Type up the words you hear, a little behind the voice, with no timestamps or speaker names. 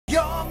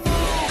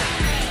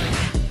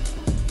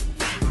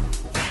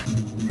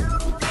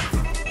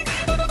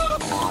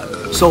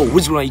So,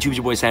 what's going on YouTube? It's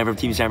your boy Sam from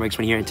Team Sam right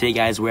here, and today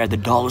guys, we're at the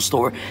dollar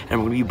store and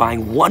we're going to be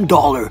buying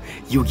 $1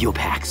 Yu-Gi-Oh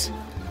packs.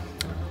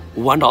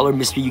 $1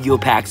 mystery Yu-Gi-Oh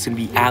packs is going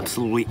to be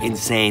absolutely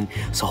insane.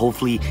 So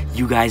hopefully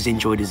you guys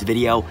enjoyed this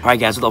video. Alright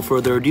guys, without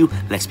further ado,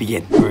 let's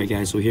begin. Alright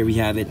guys, so here we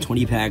have it,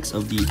 20 packs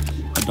of the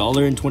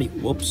 $1.20,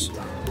 whoops.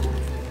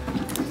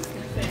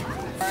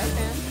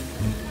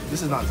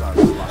 This is not Zara.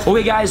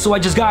 Okay guys, so I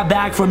just got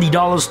back from the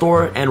dollar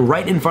store and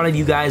right in front of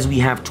you guys we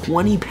have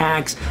 20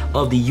 packs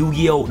of the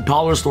Yu-Gi-Oh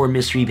dollar store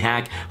mystery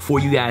pack for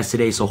you guys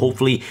today. So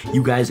hopefully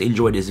you guys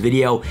enjoyed this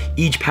video.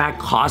 Each pack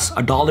costs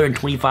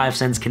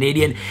 $1.25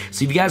 Canadian.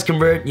 So if you guys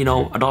convert, you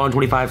know,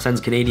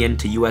 $1.25 Canadian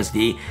to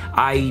USD,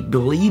 I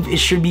believe it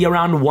should be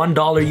around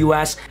 $1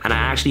 US. And I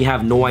actually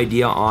have no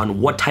idea on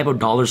what type of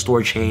dollar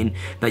store chain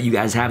that you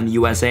guys have in the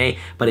USA,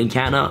 but in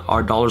Canada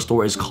our dollar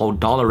store is called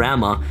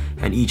Dollarama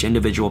and each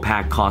individual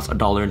pack costs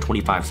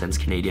 $1.25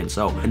 Canadian.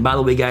 So, and by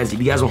the way guys, if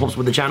you guys want help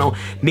with the channel,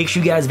 make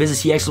sure you guys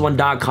visit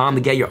txl1.com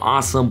to get your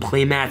awesome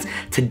playmats.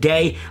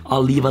 Today,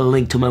 I'll leave a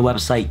link to my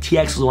website,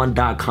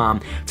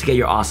 txl1.com, to get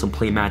your awesome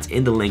playmats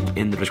in the link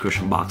in the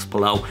description box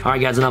below.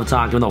 Alright guys, enough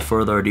talking, without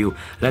further ado,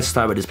 let's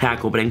start with this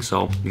pack opening.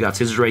 So, we got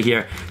scissors right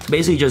here to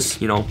basically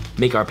just, you know,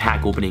 make our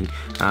pack opening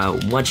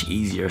much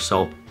easier.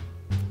 So,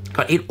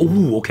 got 8,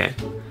 ooh, okay.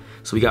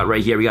 So we got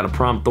right here, we got a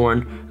Prompt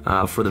Thorn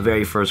for the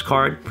very first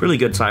card. Really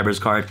good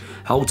Cybers card.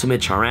 Ultimate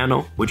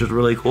Charano, which is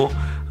really cool.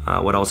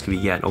 What else can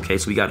we get? Okay,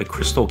 so we got a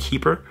Crystal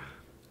Keeper.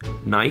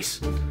 Nice.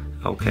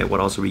 Okay,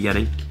 what else are we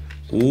getting?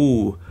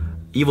 Ooh,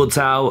 Evil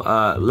Tao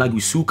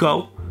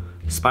Lagusuko,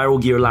 Spiral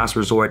Gear Last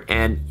Resort.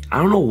 And I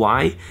don't know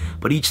why,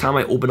 but each time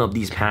I open up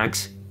these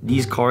packs,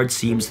 these cards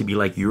seems to be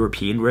like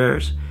European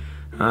rares,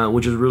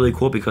 which is really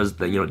cool because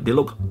you know, they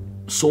look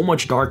so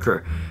much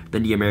darker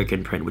than the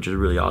American print, which is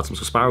really awesome.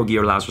 So Spiral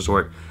Gear Last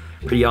Resort,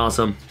 pretty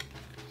awesome.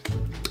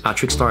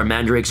 Trickstar and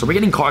Mandrake. So we're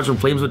getting cards from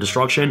Flames of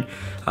Destruction,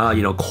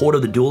 you know, Code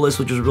of the Duelist,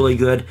 which is really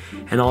good,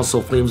 and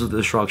also Flames of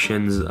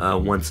Destructions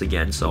once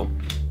again. So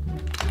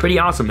pretty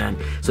awesome, man.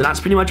 So that's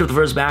pretty much of the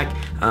first pack.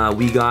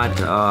 We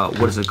got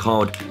what is it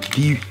called?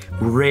 The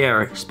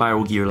rare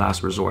Spiral Gear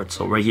Last Resort.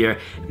 So right here,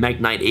 Mech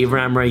Knight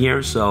Avram right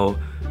here. So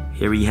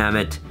here we have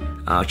it.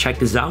 Check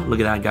this out. Look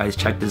at that, guys.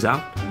 Check this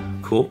out.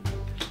 Cool.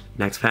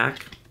 Next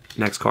pack,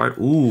 next card.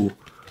 Ooh,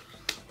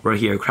 right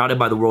here, Crowded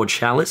by the World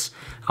Chalice.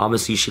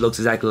 Obviously, she looks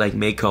exactly like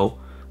Mako,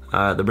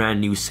 the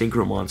brand new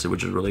Synchro Monster,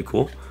 which is really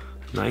cool.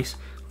 Nice.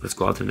 Let's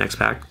go out to the next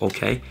pack.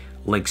 Okay,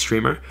 Link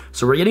Streamer.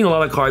 So we're getting a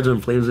lot of cards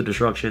on Flames of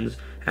Destructions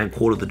and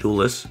Code of the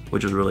Duelist,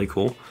 which is really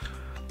cool.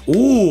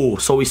 Ooh,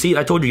 so we see,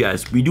 I told you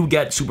guys, we do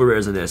get super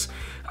rares in this,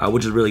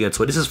 which is really good.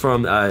 So this is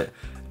from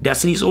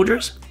Destiny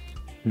Soldiers.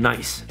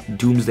 Nice.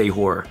 Doomsday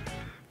Horror.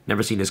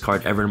 Never seen this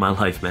card ever in my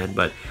life, man,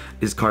 but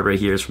this card right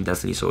here is from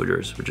Destiny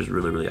Soldiers, which is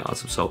really, really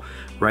awesome. So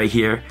right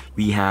here,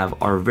 we have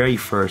our very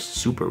first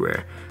super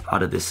rare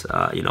out of this,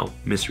 you know,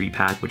 mystery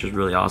pack, which is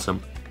really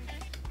awesome.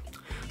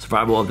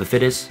 Survival of the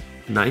Fittest,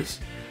 nice.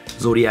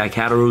 Zodiac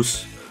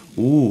Katarus,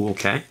 ooh,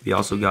 okay. We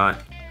also got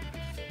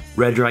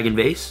Red Dragon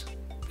Vase.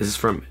 This is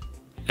from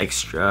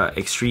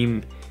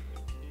Extreme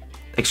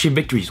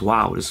Victories.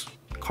 Wow, this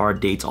card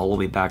dates all the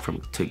way back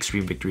to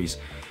Extreme Victories,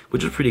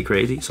 which is pretty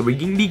crazy. So we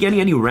can be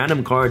getting any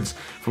random cards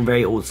from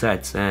very old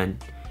sets,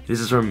 and this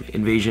is from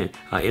Invasion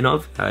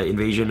of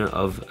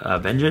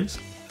Vengeance,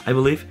 I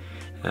believe.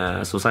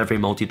 So Cypher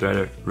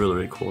Multi-Threader, really,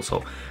 really cool.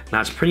 So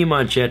that's pretty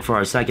much it for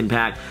our second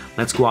pack.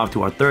 Let's go off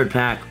to our third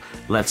pack.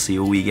 Let's see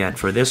what we get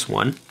for this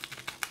one.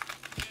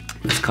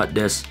 Let's cut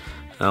this.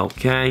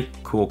 Okay,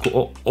 cool,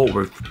 cool. Oh,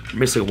 we're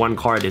missing one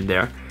card in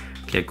there.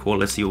 Okay, cool.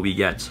 Let's see what we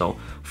get. So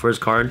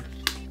first card,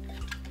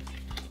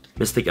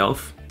 Mystic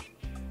Elf.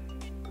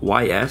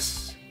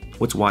 YS,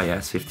 what's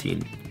YS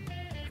 15?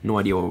 No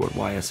idea what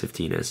YS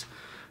 15 is.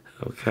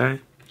 Okay,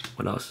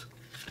 what else?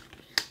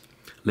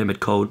 Limit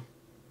Code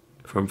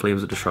from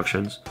Flames of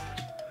Destructions.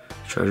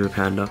 Treasure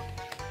Panda,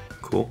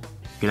 cool.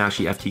 You can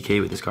actually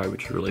FTK with this card,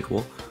 which is really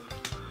cool.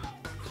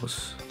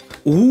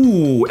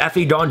 Ooh,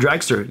 FA Dawn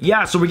Dragster.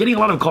 Yeah, so we're getting a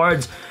lot of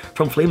cards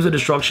from Flames of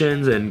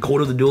Destructions and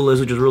Code of the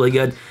Duelist, which is really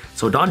good.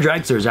 So Dawn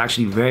Dragster is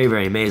actually very,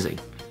 very amazing.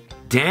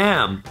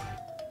 Damn.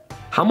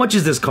 How much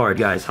is this card,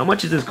 guys? How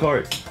much is this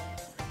card?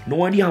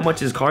 No idea how much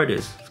this card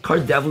is. This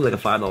card's definitely like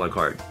a $5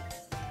 card.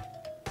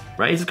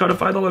 Right? Is this card a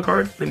 $5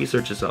 card? Let me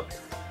search this up.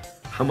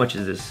 How much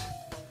is this?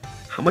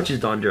 How much is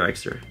Dawn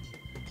Dragster?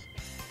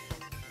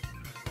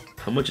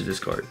 How much is this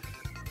card?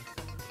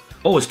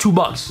 Oh, it's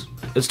 $2.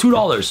 It's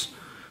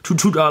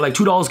 $2. Like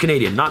 $2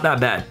 Canadian. Not that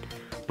bad.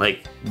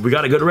 Like, we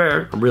got a good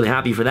rare. I'm really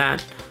happy for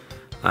that.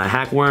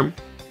 Hackworm.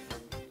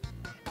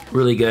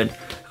 Really good.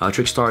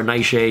 Trickstar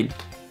Nightshade.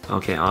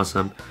 Okay,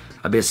 awesome.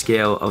 Abyss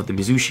Scale of the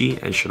Mizushi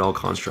and Shadal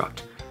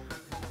Construct.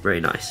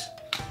 Very nice.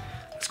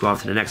 Let's go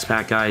off to the next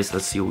pack, guys.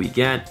 Let's see what we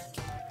get.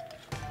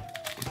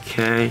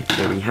 Okay,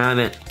 there we have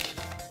it.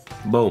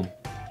 Boom.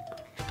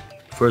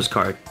 First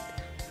card.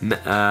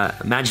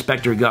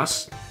 Magispector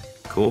Gus.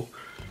 Cool.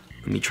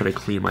 Let me try to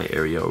clean my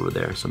area over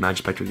there. So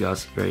Magispector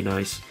Gus, very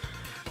nice.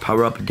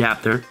 Power Up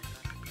Adapter.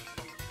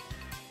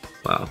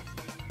 Wow.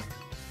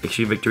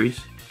 Extreme Victories.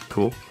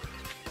 Cool.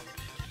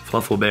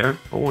 Fluffle Bear.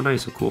 Oh,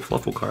 nice. A cool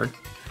Fluffle card.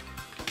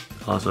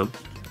 Awesome.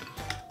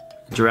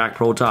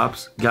 YGOPro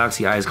Tops.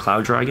 Galaxy Eyes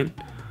Cloud Dragon.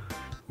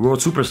 World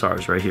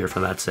Superstars right here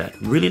from that set.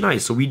 Really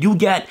nice. So we do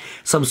get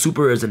some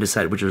super rares in the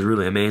set, which is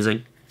really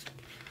amazing.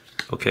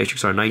 Okay,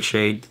 Trickstar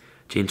Nightshade.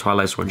 Jane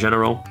Twilight Storm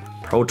General.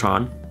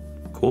 Proton.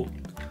 Cool.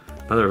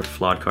 Another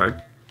flawed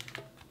card.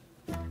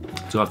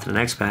 So off to the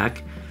next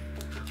pack.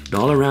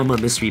 Dollarama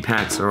mystery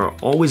packs are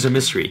always a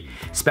mystery,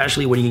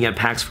 especially when you can get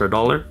packs for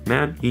 $1.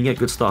 Man, you can get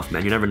good stuff,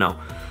 man. You never know.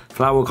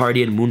 Flower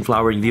Guardian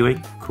Moonflowering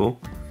Viewing. Cool.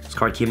 This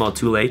card came out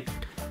too late.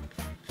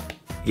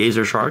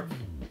 Gazer Shark.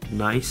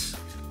 Nice.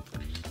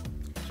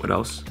 What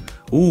else?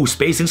 Ooh,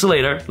 Space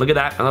Insulator. Look at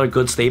that. Another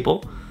good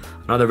staple.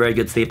 Another very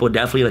good staple.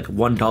 Definitely like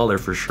 $1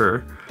 for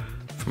sure.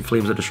 From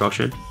Flames of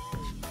Destruction.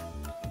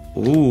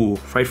 Ooh,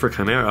 Fight for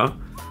Chimera.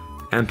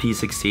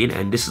 MP16.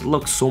 And this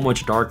looks so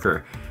much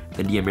darker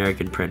than the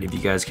American print, if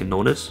you guys can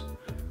notice.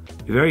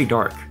 Very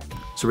dark.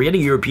 So we're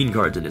getting European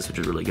cards in this, which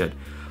is really good.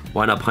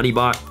 Wind Up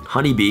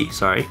Honeybee,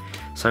 sorry.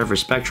 Cypher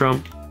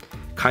Spectrum.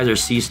 Kaiser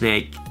Sea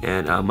Snake.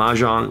 And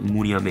Mahjong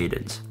Munia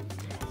Maidens.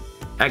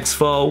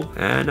 Exfo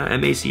and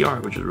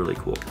MACR, which is really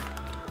cool.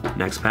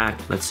 Next pack,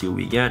 let's see what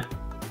we get.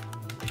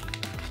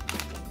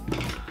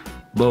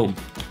 Boom.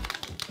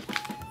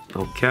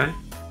 Okay.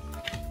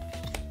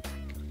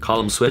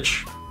 Column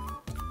Switch.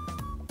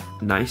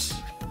 Nice.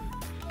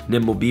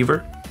 Nimble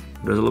Beaver.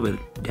 There's a little bit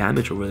of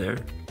damage over there.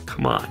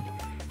 Come on.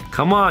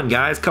 Come on,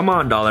 guys. Come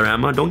on,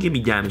 Dollarama. Don't give me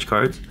damage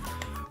cards.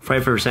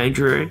 Fight for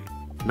Sanctuary.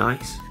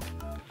 Nice.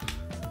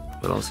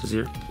 What else is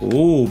here?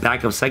 Ooh,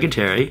 Backup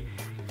Secretary.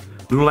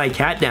 Moonlight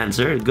Cat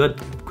Dancer. Good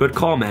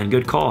call, man.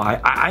 Good call.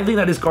 I think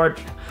that this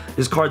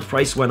card's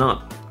price went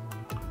up.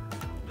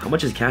 How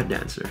much is Cat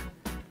Dancer?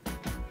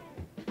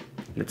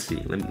 Let's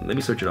see. Let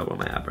me search it up on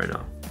my app right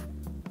now.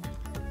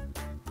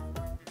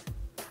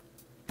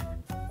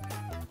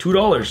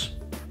 $2.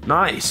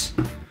 Nice.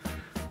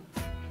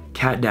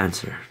 Cat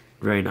Dancer.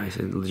 Very nice.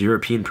 And the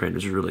European print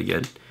is really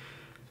good.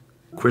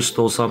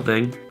 Crystal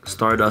something.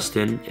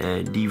 Stardustin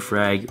and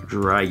Defrag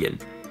Dragon.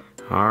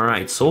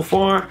 Alright, so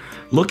far,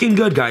 looking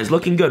good, guys,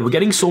 looking good. We're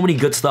getting so many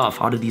good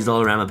stuff out of these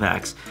Dollarama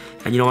packs.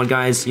 And you know what,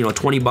 guys, you know,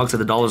 20 bucks at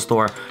the dollar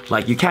store,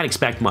 like, you can't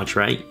expect much,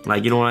 right?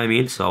 Like, you know what I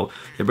mean? So,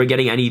 if we're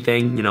getting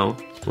anything, you know,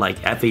 like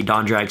FA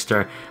Don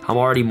Dragster, I'm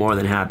already more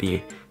than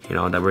happy, you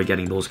know, that we're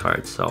getting those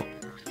cards, so.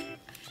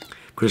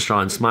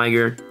 Crystron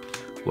Smiger.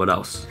 What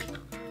else?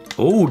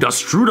 Oh,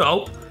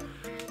 Dustrudo.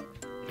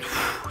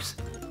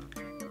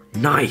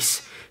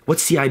 Nice.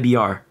 What's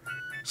CIBR?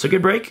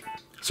 Circuit Break?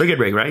 Circuit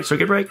Break, right?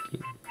 Circuit Break?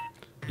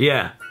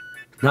 Yeah,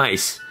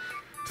 nice.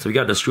 So we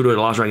got the Strudo,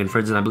 the Lost Dragon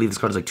Friends, and I believe this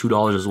card is like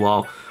 $2 as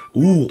well.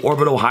 Ooh,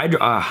 Orbital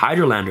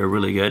Hydralander,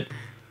 really good.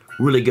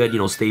 Really good, you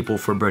know, staple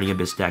for Burning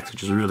Abyss decks,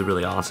 which is really,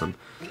 really awesome.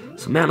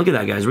 So man, look at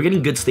that, guys. We're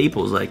getting good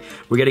staples. Like,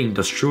 we're getting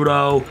the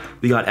Strudo,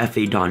 we got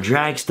FA Don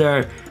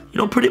Dragster. You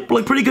know,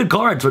 pretty good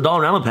cards for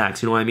Dollarama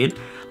packs, you know what I mean?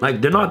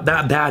 Like, they're not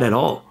that bad at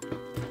all.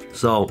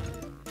 So,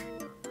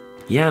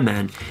 yeah,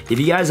 man. If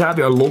you guys have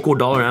your local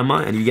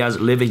Dollarama and you guys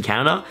live in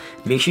Canada,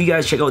 make sure you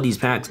guys check out these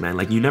packs, man.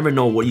 Like, you never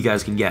know what you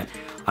guys can get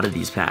out of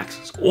these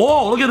packs.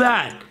 Oh, look at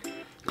that!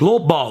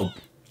 Globe Bulb.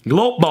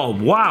 Globe Bulb,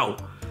 wow.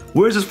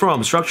 Where is this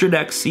from? Structure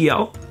Deck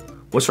CL?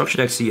 What Structure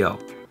Deck CL?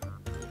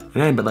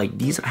 Man, but like,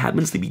 these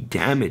happens to be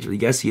damaged. You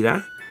guys see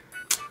that?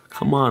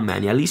 Come on,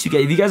 man. Yeah, at least you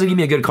guys, if you guys give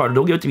me a good card,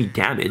 don't give it to me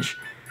damaged.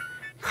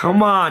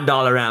 Come on,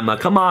 Dollarama.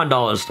 Come on,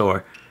 Dollar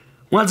Store.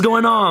 What's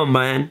going on,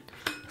 man?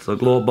 So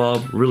Globe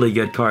Bulb, really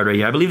good card right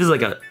here. I believe it's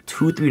like a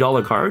 $2,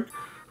 $3 card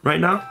right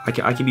now. I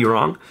can be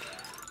wrong.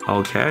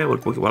 Okay,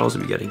 what else are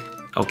we getting?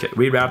 Okay,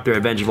 Raid Raptor,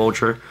 Avenge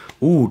Vulture.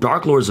 Ooh,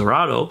 Dark Lord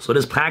Zerato. So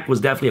this pack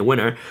was definitely a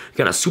winner. We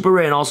got a Super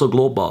Ray and also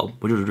Globe Bulb,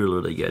 which was really,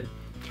 really good.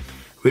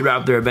 Raid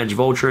Raptor, Avenge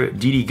Vulture,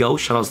 DD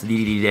Ghost. Shoutouts to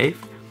DDD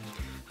Dave.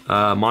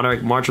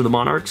 March of the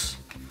Monarchs.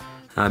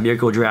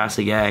 Miracle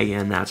Jurassic Egg,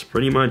 and that's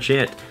pretty much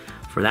it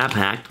for that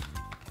pack.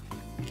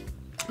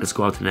 Let's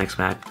go out to the next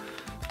pack.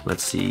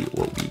 Let's see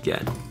what we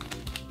get.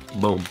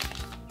 Boom.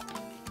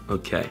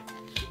 Okay.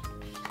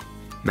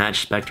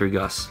 Match Spectre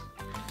Gus.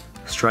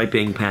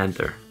 Striping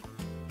Panther.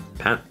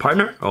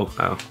 Partner? Oh,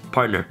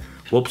 partner.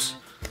 Whoops.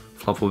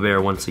 Fluffle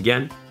Bear once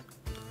again.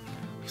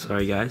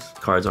 Sorry, guys.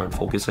 Cards aren't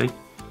focusing.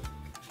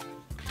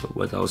 But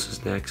what else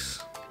is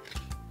next?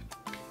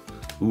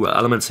 Ooh,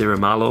 Element Saber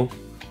Malo.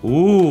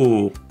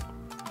 Ooh.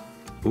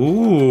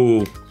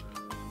 Ooh.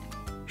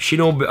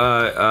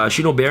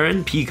 Shino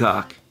Baron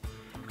Peacock.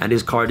 And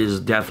his card is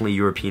definitely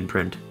European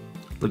print.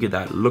 Look at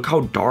that. Look how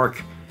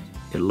dark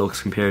it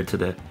looks compared to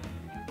the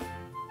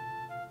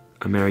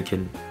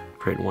American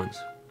print ones.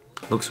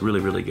 Looks really,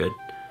 really good.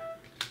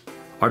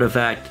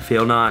 Artifact,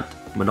 Fail Not,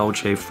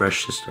 Manoche,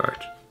 Fresh to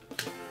Start.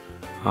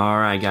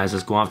 Alright, guys,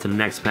 let's go off to the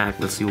next pack.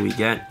 Let's see what we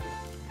get.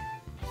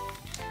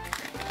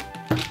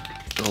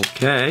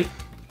 Okay.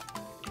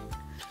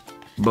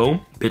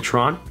 Boom.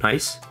 Bitron,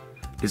 nice.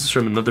 This is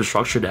from another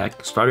structure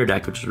deck, starter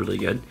deck, which is really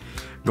good.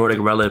 Nordic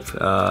Relic,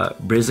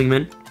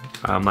 Brizingman.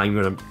 I'm not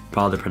even gonna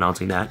bother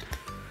pronouncing that.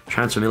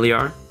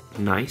 Transfamiliar,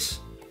 nice.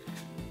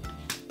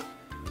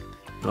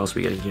 What else are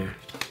we getting here?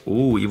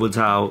 Ooh, Evil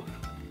Tao.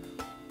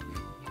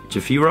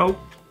 Jafiro.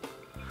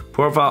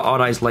 Profile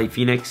Odd Eyes Light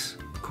Phoenix.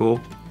 Cool.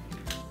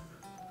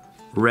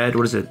 Red,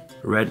 what is it?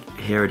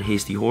 Red-haired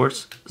Hasty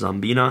Horse.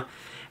 Zombina.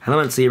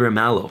 Element Saber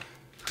Mallow.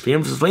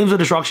 Flames of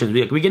Destruction.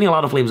 We're getting a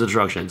lot of Flames of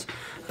Destructions,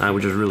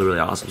 which is really, really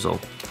awesome. So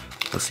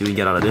let's see what we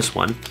get out of this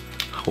one.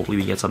 Hopefully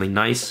we get something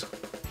nice.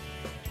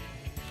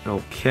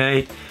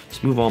 Okay.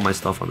 Just move all my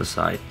stuff on the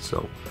side.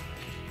 So,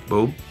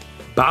 boom.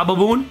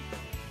 Bababoon.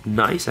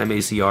 Nice.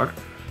 MACR.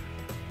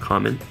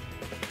 Common.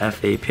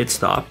 FA Pit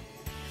Stop.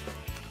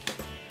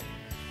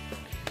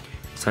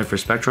 Cypher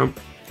Spectrum.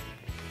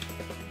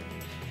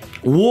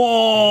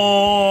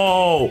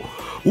 Whoa!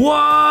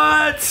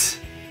 What?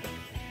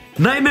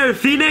 Nightmare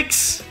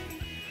Phoenix?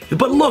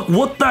 But look,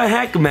 what the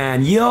heck,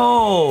 man?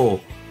 Yo!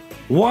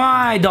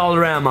 Why,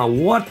 Dollarama?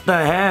 What the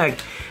heck?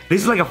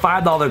 This is like a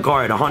 $5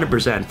 card,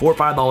 100%. $4 or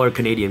 $5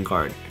 Canadian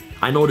card.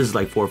 I know this is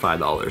like $4 or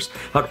 $5.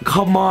 But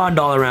come on,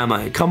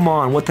 Dollarama. Come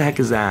on, what the heck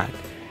is that?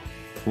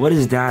 What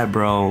is that,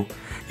 bro?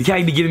 You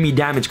can't be giving me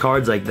damaged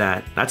cards like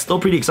that. That's still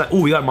pretty exciting.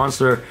 Oh, we got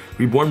Monster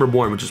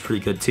Reborn, which is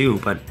pretty good too.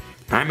 But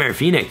Nightmare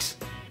Phoenix.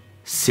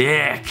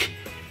 Sick.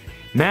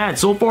 Man,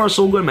 so far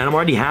so good, man. I'm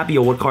already happy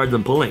with what cards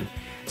I'm pulling.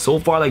 So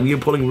far, like, we are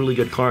pulling really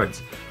good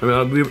cards. I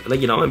mean,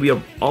 we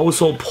have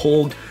also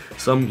pulled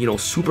some,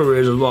 super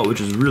rares as well,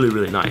 which is really,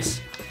 really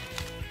nice.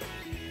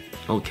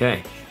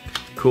 Okay,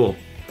 cool.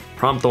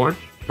 Prom Thorn,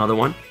 another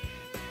one.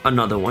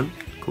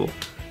 Cool.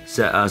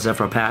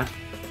 Zephyr Path.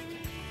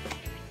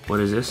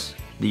 What is this?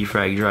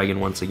 Defrag Dragon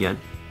once again.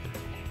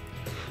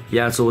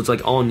 Yeah, so it's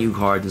like all new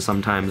cards and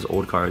sometimes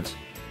old cards.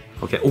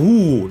 Okay,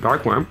 ooh,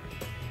 Darkworm.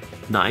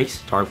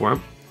 Nice, Darkworm.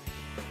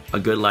 A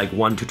good like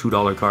 $1 to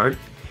 $2 card.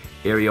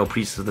 Aerial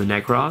Priest of the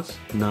Necros.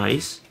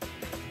 Nice.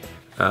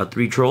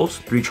 3 trolls,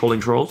 3 trolling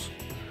trolls.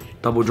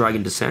 Double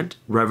Dragon Descent.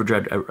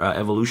 Reverdread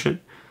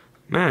Evolution.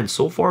 Man,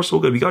 so far so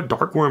good. We got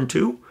Darkworm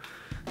too.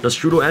 The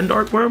Strudel and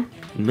Darkworm.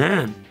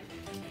 Man.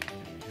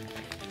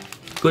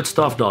 Good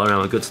stuff,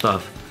 Dollarama, good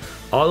stuff.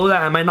 Although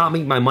that I might not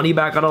make my money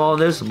back out of all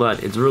this,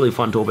 but it's really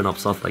fun to open up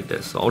stuff like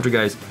this. So Ultra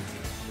guys.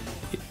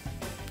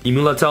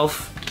 Emulet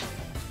Elf.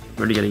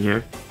 Already getting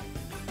here.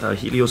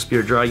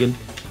 Heliosphere Dragon.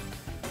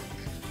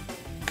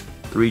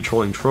 3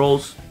 Trolling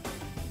Trolls.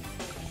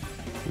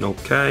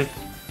 Okay.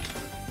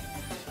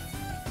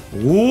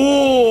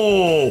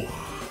 Whoa!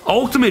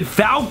 Ultimate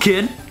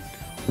Falcon?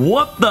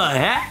 What the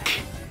heck?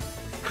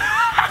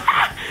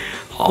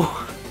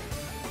 Oh,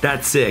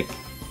 that's sick.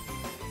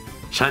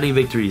 Shining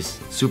Victories,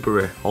 super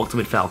rare,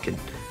 Ultimate Falcon.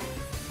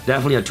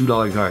 Definitely a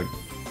 $2 card.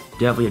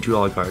 Definitely a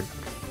 $2 card.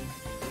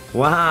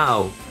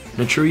 Wow.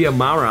 Naturia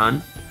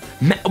Maran.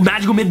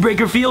 Magical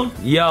Midbreaker Field?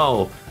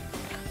 Yo.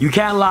 You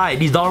can't lie,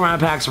 these Dollarama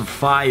packs are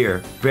fire.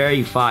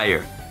 Very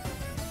fire.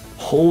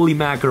 Holy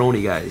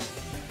macaroni, guys.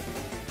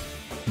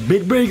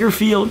 Midbreaker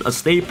Field, a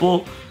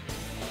staple.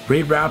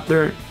 Great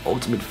Raptor,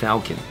 Ultimate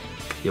Falcon.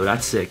 Yo,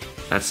 that's sick.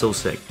 That's so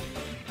sick.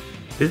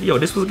 Yo,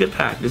 this was a good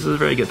pack. This is a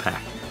very good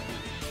pack.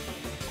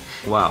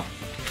 Wow.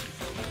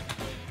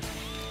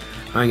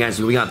 Alright guys,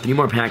 so we got 3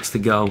 more packs to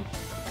go.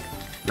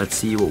 Let's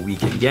see what we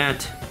can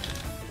get.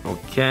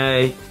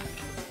 Okay.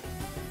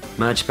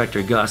 Magic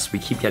Spectre Gus. We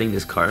keep getting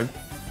this card.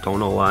 Don't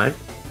know why.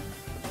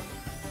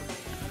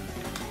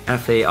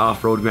 FA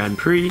Off-Road Grand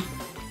Prix.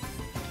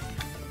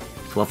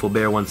 Fluffle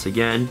Bear once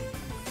again.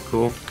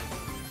 Cool.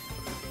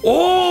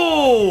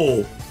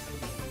 Oh!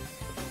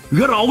 We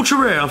got an Ultra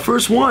Rare,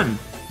 first one.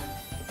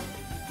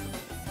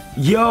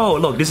 Yo,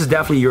 look, this is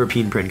definitely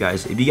European print,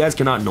 guys. If you guys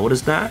cannot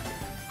notice that,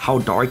 how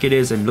dark it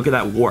is, and look at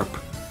that warp.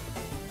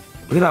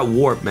 Look at that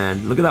warp,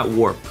 man. Look at that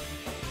warp.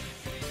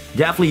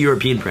 Definitely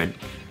European print.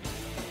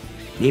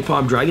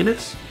 Napalm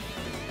Dragoness.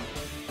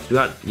 We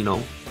got,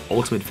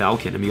 Ultimate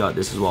Falcon, and we got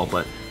this as well,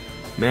 but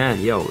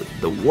man, yo,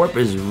 the warp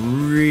is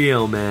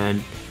real,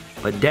 man.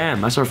 But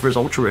damn, that's our first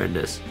Ultra Rare in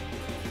this.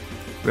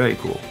 Very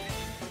cool.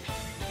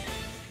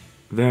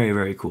 Very,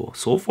 very cool.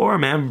 So far,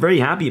 man, I'm very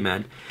happy,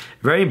 man.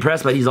 Very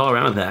impressed by these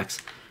all-around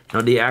packs.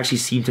 They actually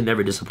seem to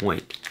never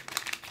disappoint.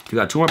 We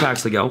got 2 more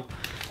packs to go.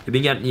 If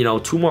we can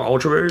get, 2 more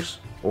Ultra Rares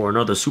or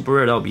another Super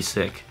Rare, that would be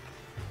sick.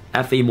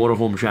 FA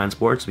Motorhome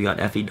Transports. We got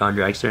FA Don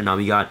Dragster. Now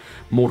we got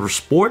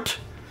Motorsport.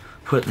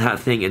 Put that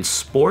thing in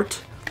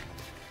Sport.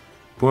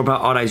 More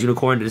about Odd Eyes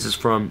Unicorn. This is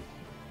from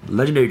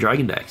Legendary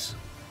Dragon decks.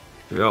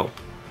 There we go.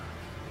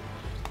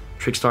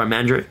 Trickstar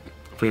Mandrake.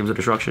 Flames of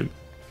Destruction.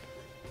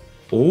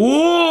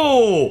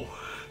 Oh!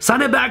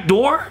 Sign Back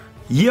Door?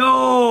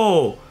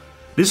 Yo!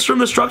 This is from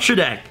the Structure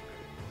deck.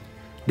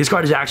 This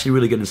card is actually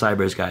really good in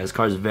Cyberse, guys. This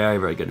card is very,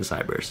 very good in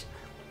Cyberse.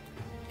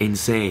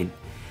 Insane.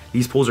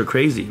 These pulls are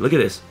crazy. Look at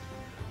this.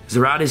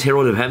 Zeratis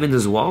Herald of Heavens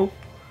as well.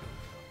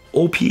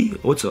 OP?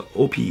 What's a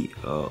OP?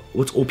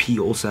 What's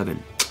OP07?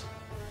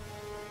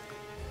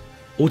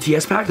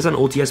 OTS pack? Is that an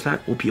OTS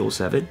pack?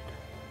 OP07?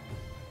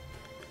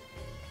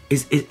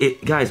 Is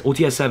it guys,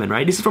 OTS 7,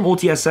 right? This is from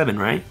OTS 7,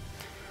 right?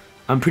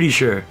 I'm pretty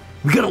sure.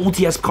 We got an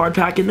OTS card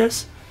pack in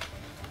this?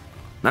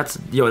 That's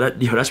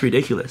that's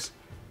ridiculous.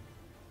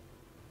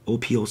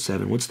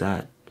 OP07, what's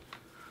that?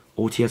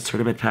 OTS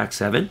Tournament Pack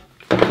 7?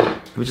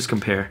 Let me just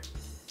compare.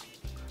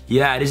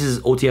 Yeah, this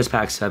is OTS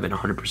pack 7,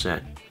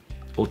 100%.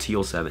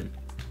 OTO7.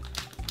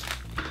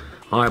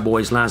 All right,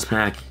 boys, last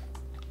pack.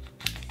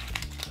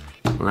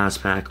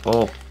 Last pack.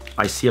 Oh,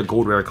 I see a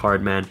gold rare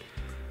card, man.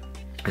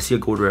 I see a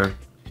gold rare.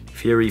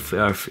 Fury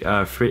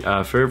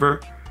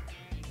Fervor.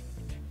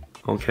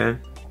 Okay.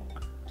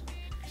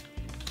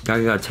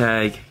 Gaga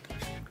tag.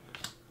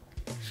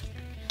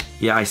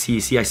 Yeah, I see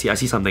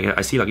something.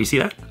 I see, like, you see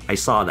that? I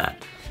saw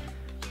that.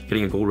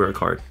 Getting a gold rare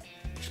card.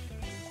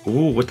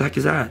 Ooh, what the heck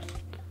is that?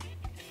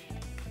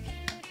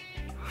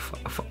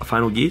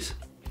 Final Geese?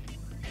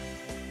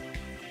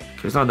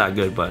 Okay, it's not that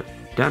good, but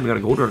damn, we got a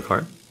gold rare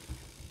card.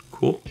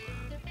 Cool.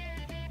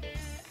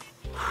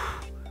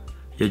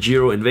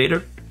 Yajiro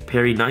Invader,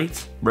 Perry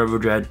Knight, Revo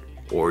Dread,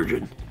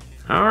 Origin.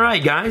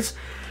 Alright, guys.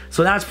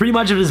 So that's pretty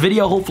much of this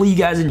video. Hopefully you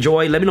guys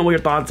enjoy. Let me know what your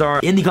thoughts are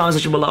in the comment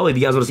section below. If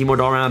you guys want to see more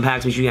Dollarama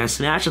packs, make sure you guys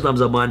smash the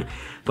thumbs up button.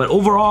 But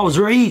overall, I was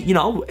very,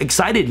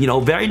 excited.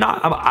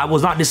 I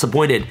was not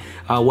disappointed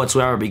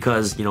whatsoever,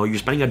 because, you're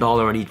spending $1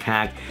 on each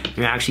pack.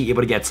 You're actually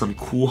able to get some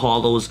cool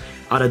holos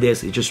out of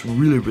this. It's just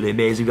really, really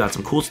amazing. We got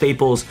some cool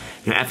staples.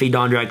 F.A.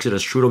 Dondra,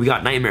 Exodus Strudel. We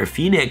got Nightmare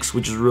Phoenix,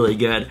 which is really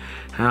good.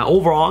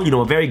 Overall,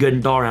 a very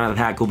good Dollarama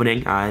pack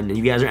opening. And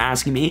you guys are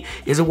asking me,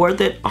 is it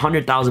worth it?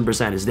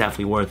 100,000% is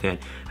definitely worth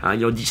it.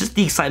 Just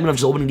the excitement of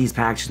just opening these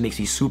packs just makes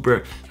me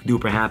super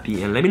duper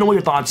happy. And let me know what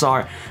your thoughts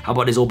are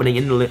about this opening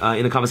in the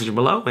comment section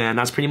below. And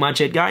that's pretty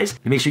much it, guys.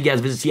 Make sure you guys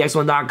visit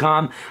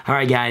tx1.com. All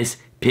right, guys.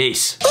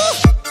 Peace.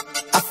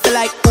 I feel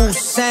like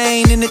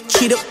Usain in the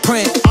cheetah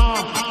print.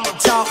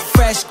 Talk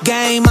fresh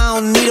game,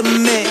 I don't need a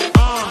minute.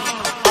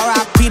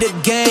 R.I.P. the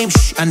game,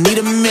 I need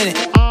a minute.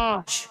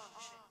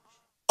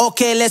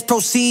 Okay, let's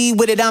proceed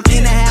with it. I'm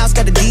in the house,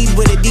 got the deed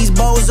with it. These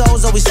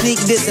bozos always sneak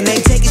this and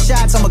they taking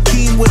shots. I'm a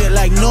king with it,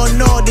 like no,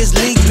 this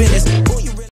league business.